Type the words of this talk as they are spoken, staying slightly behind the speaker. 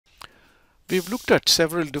We've looked at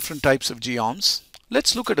several different types of geoms.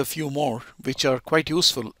 Let's look at a few more which are quite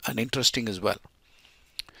useful and interesting as well.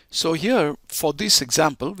 So here for this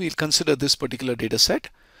example we'll consider this particular data set.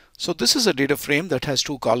 So this is a data frame that has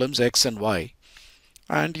two columns X and Y,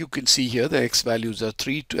 and you can see here the X values are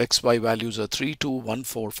 3, to XY values are 3, 2, 1,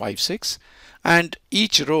 4, 5, 6, and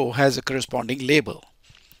each row has a corresponding label.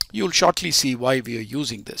 You'll shortly see why we are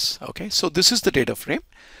using this. Okay, so this is the data frame.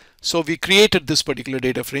 So we created this particular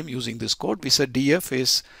data frame using this code. We said df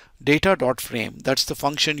is data.frame. That's the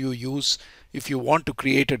function you use if you want to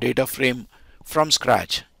create a data frame from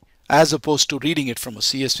scratch, as opposed to reading it from a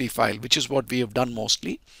CSV file, which is what we have done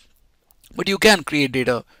mostly. But you can create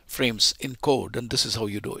data frames in code, and this is how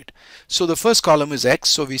you do it. So the first column is X.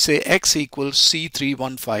 So we say X equals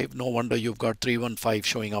C315. No wonder you've got 315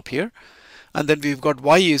 showing up here. And then we've got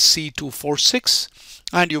Y is C246.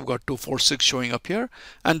 And you've got 246 showing up here,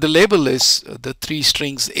 and the label is the three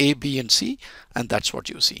strings A, B, and C, and that's what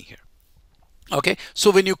you're seeing here. Okay,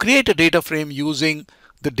 so when you create a data frame using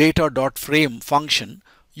the data.frame function,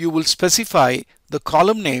 you will specify the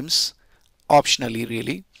column names optionally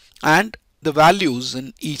really, and the values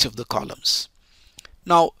in each of the columns.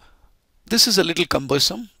 Now this is a little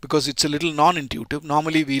cumbersome because it's a little non-intuitive.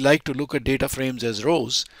 Normally we like to look at data frames as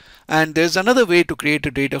rows, and there's another way to create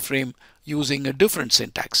a data frame using a different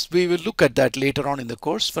syntax. We will look at that later on in the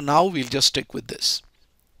course. For now we'll just stick with this.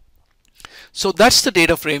 So that's the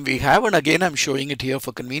data frame we have, and again I'm showing it here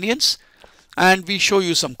for convenience, and we show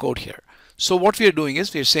you some code here. So what we are doing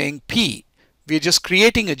is we're saying P, we're just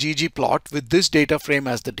creating a ggplot with this data frame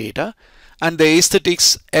as the data, and the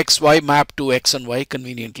aesthetics XY map to X and Y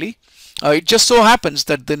conveniently. It just so happens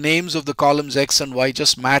that the names of the columns X and Y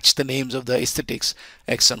just match the names of the aesthetics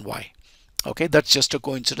X and Y. Okay, that's just a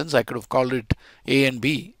coincidence. I could have called it A and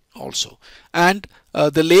B also. And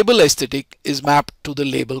the label aesthetic is mapped to the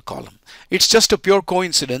label column. It's just a pure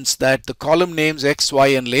coincidence that the column names X, Y,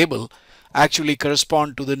 and label actually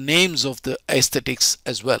correspond to the names of the aesthetics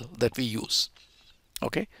as well that we use.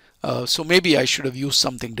 Okay, so maybe I should have used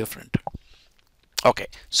something different. Okay,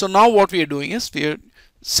 so now what we are doing is we are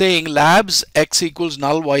saying labs X equals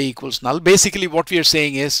null, Y equals null. Basically what we are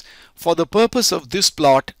saying is, for the purpose of this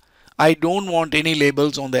plot, I don't want any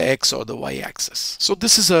labels on the X or the Y axis. So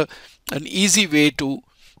this is an easy way to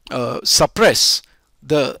suppress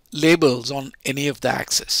the labels on any of the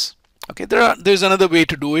axes. Okay, there's another way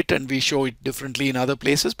to do it, and we show it differently in other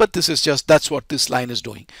places, but this is just, that's what this line is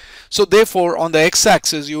doing. So therefore on the X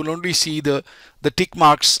axis you will only see the tick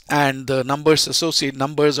marks and the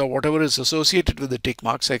numbers or whatever is associated with the tick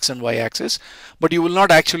marks, X and Y axis, but you will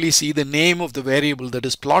not actually see the name of the variable that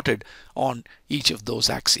is plotted on each of those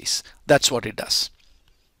axes. That's what it does.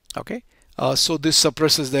 Okay, so this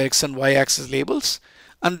suppresses the X and Y axis labels,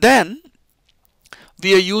 and then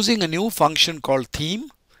we are using a new function called theme.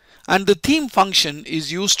 And the theme function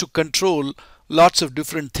is used to control lots of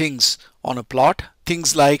different things on a plot,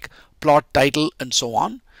 things like plot title and so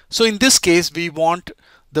on. So in this case we want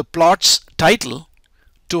the plot's title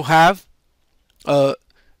to have a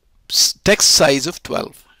text size of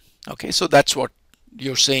 12. Okay, so that's what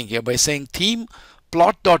you're saying here by saying theme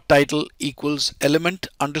plot.title equals element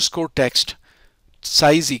underscore text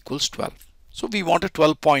size equals 12. So we want a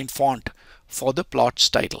 12-point font for the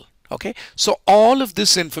plot's title. Okay, so all of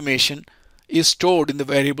this information is stored in the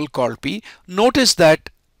variable called P. Notice that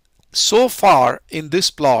so far in this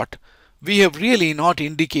plot we have really not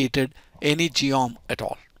indicated any geom at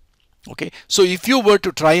all. Okay, so if you were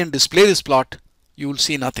to try and display this plot, you will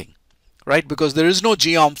see nothing, right? Because there is no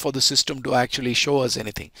geom for the system to actually show us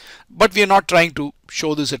anything. But we are not trying to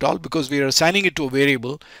show this at all because we are assigning it to a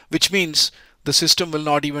variable, which means the system will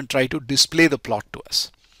not even try to display the plot to us.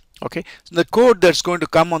 Okay, so the code that's going to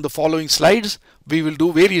come on the following slides, we will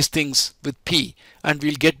do various things with P, and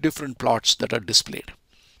we'll get different plots that are displayed.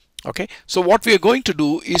 Okay, so what we are going to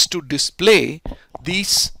do is to display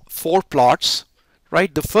these 4 plots,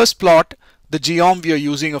 right? The first plot, the geom we are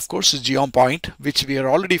using of course is geom point, which we are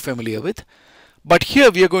already familiar with, but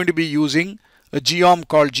here we are going to be using a geom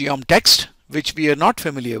called geom text, which we are not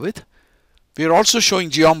familiar with. We are also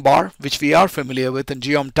showing geom bar, which we are familiar with, and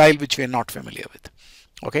geom tile, which we are not familiar with.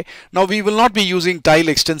 Okay, now we will not be using tile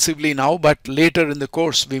extensively now, but later in the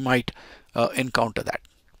course we might encounter that.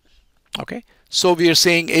 Okay, so we are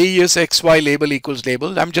saying AES XY label equals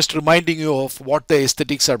label. I'm just reminding you of what the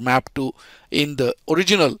aesthetics are mapped to in the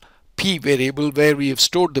original P variable where we have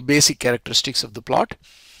stored the basic characteristics of the plot.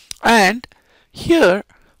 And here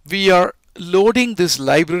we are loading this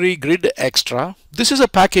library grid extra. This is a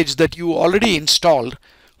package that you already installed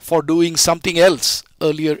for doing something else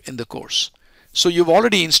earlier in the course. So you've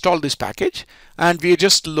already installed this package, and we are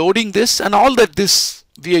just loading this, and all that this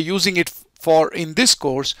we are using it for in this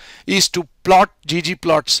course is to plot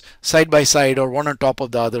ggplots side by side or one on top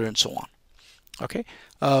of the other and so on. Okay,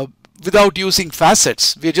 without using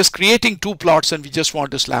facets, we are just creating two plots and we just want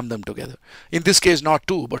to slam them together. In this case, not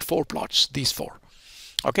two but four plots, these four.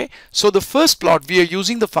 Okay, so the first plot we are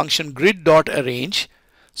using the function grid.arrange.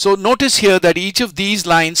 So notice here that each of these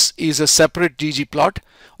lines is a separate ggplot.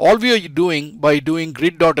 All we are doing by doing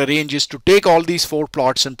grid.arrange is to take all these four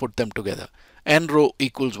plots and put them together. N row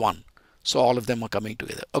equals 1. So all of them are coming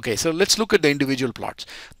together. Okay, so let's look at the individual plots.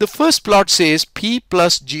 The first plot says P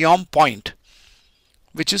plus geom point,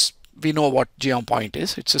 which is, we know what geom point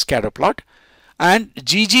is, it's a scatter plot, and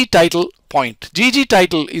gg title point. Gg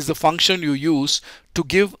title is the function you use to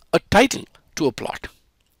give a title to a plot.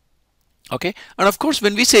 Okay, and of course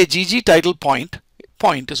when we say gg title point,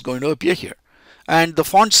 point is going to appear here, and the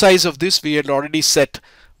font size of this we had already set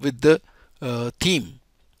with the theme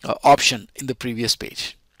option in the previous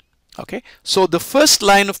page. Okay, so the first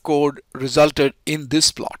line of code resulted in this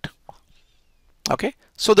plot. Okay,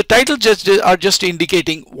 so the title are just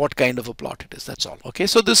indicating what kind of a plot it is, that's all. Okay,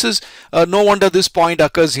 so this is no wonder this point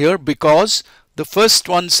occurs here, because the first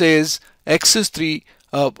one says x is 3,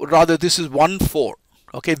 rather this is 1 4.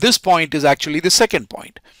 Okay, this point is actually the second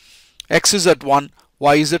point. X is at 1,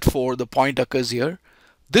 y is at 4, the point occurs here.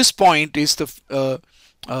 This point is the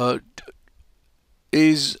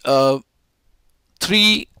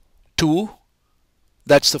 3 2,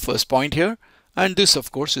 that's the first point here, and this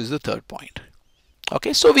of course is the third point.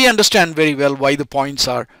 Okay, so we understand very well why the points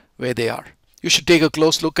are where they are. You should take a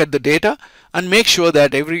close look at the data and make sure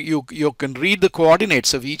that you can read the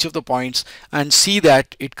coordinates of each of the points and see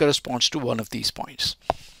that it corresponds to one of these points.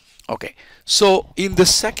 Okay, so in the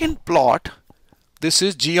second plot, this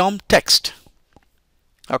is geom text.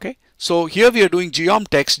 Okay, so here we are doing geom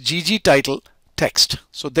text, gg title text.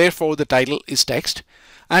 So therefore the title is text.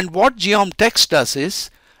 And what geom text does is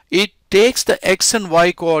it takes the x and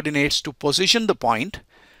y coordinates to position the point,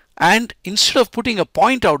 and instead of putting a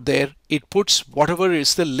point out there, it puts whatever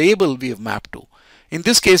is the label we have mapped to. In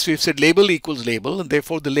this case we've said label equals label, and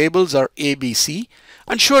therefore the labels are A, B, C,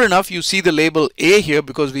 and sure enough you see the label A here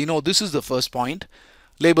because we know this is the first point,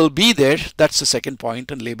 label B there, that's the second point,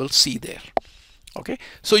 and label C there. Okay,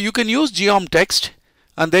 so you can use geom text,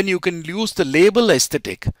 and then you can use the label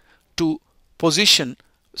aesthetic to position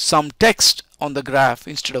some text on the graph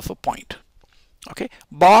instead of a point. Okay,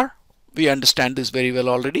 bar, we understand this very well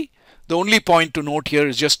already. The only point to note here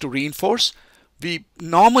is just to reinforce, we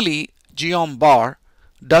normally geom bar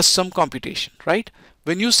does some computation, right?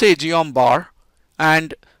 When you say geom bar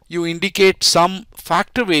and you indicate some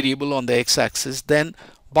factor variable on the x-axis, then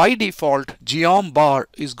by default geom bar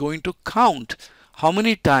is going to count how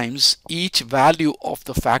many times each value of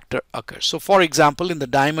the factor occurs. So for example, in the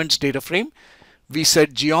diamonds data frame, we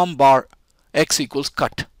said geom bar x equals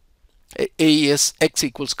cut, AES x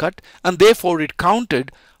equals cut, and therefore it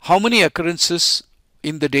counted how many occurrences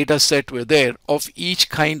in the data set were there of each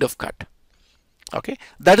kind of cut. Okay,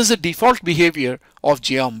 that is the default behavior of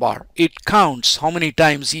geom bar. It counts how many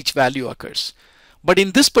times each value occurs. But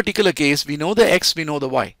in this particular case, we know the x, we know the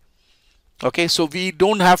y. Okay, so we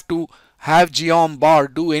don't have to have geom bar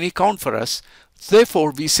do any count for us.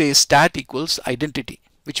 Therefore we say stat equals identity,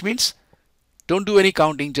 which means don't do any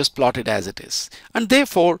counting, just plot it as it is. And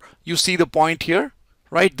therefore you see the point here,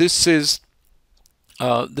 right? This is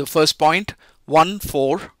the first point, 1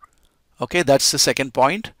 4. Okay, that's the second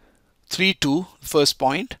point. 3 2, first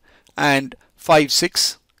point, and 5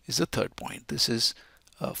 6 is the third point. This is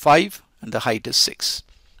 5 and the height is 6.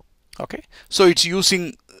 Okay, so it's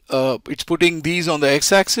using it's putting these on the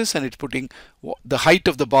x-axis, and it's putting the height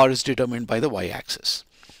of the bar is determined by the y-axis.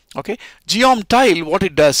 Okay, geom tile, what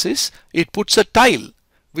it does is it puts a tile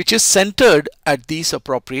which is centered at these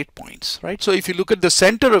appropriate points, right? So if you look at the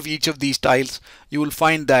center of each of these tiles, you will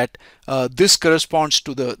find that this corresponds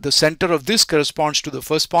to the center of this corresponds to the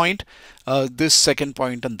first point, this second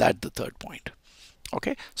point, and that the third point.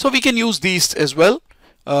 Okay, so we can use these as well.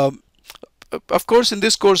 Of course, in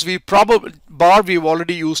this course, bar we've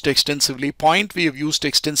already used extensively, point we have used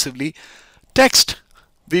extensively, text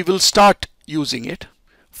we will start using it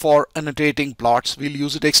for annotating plots. We'll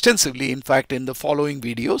use it extensively, in fact, in the following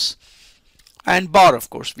videos. And bar, of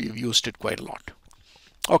course, we've used it quite a lot.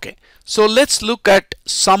 Okay, so let's look at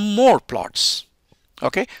some more plots.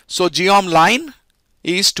 Okay, so geom line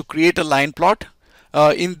is to create a line plot.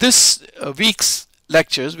 In this week's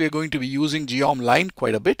lectures, we are going to be using geom line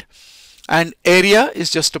quite a bit. And area is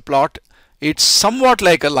just a plot. It's somewhat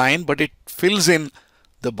like a line, but it fills in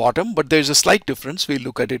the bottom, but there's a slight difference. We'll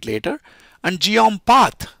look at it later. And geom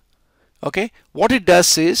path, okay, what it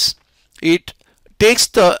does is it takes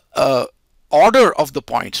the order of the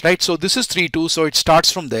points, right? So this is 3 2, so it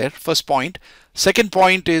starts from there, first point. Second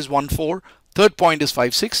point is 1 4, third point is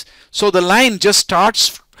 5 6. So the line just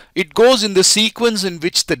starts, it goes in the sequence in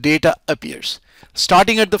which the data appears.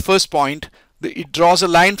 Starting at the first point, it draws a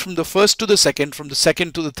line from the first to the second, from the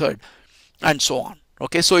second to the third, and so on.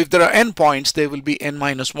 Okay, so if there are n points, there will be n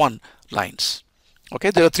minus 1 lines. Okay,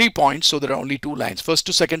 there are 3 points, so there are only 2 lines, first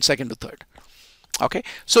to second, second to third. Okay,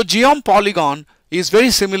 so geom polygon is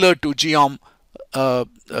very similar to geom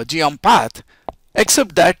path,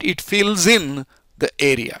 except that it fills in the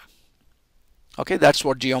area. Okay, that's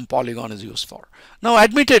what geom polygon is used for. Now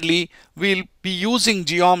admittedly, we'll be using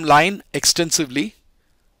geom line extensively,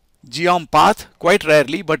 geom path quite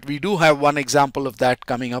rarely, but we do have one example of that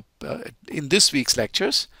coming up in this week's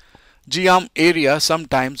lectures. Geom area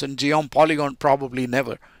sometimes, and geom polygon probably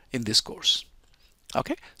never in this course.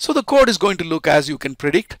 Okay, so the code is going to look as you can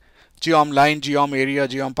predict: geom line, geom area,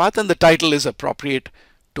 geom path, and the title is appropriate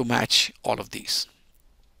to match all of these.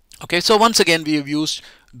 Okay, so once again we have used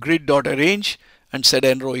grid.arrange and said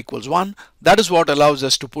n row equals 1. That is what allows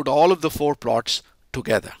us to put all of the 4 plots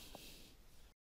together.